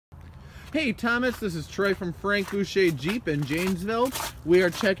Hey Thomas, this is Troy from Frank Boucher Jeep in Janesville. We are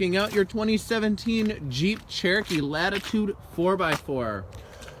checking out your 2017 Jeep Cherokee Latitude 4x4.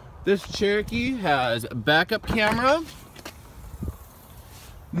 This Cherokee has backup camera,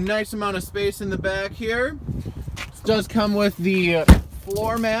 nice amount of space in the back here. This does come with the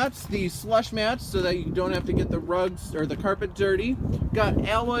floor mats, the slush mats, so that you don't have to get the rugs or the carpet dirty. Got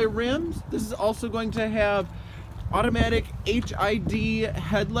alloy rims. This is also going to have automatic HID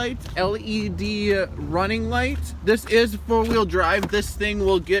headlights, LED running lights. This is four-wheel drive. This thing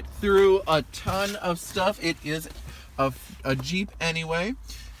will get through a ton of stuff. It is a Jeep anyway.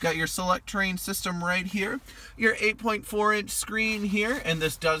 Got your select terrain system right here, your 8.4-inch screen here, and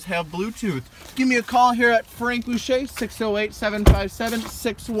this does have Bluetooth. Give me a call here at Frank Boucher,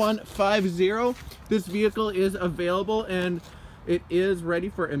 608-757-6150. This vehicle is available and it is ready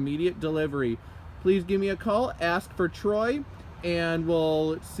for immediate delivery. Please give me a call, ask for Troy, and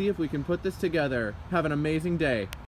we'll see if we can put this together. Have an amazing day.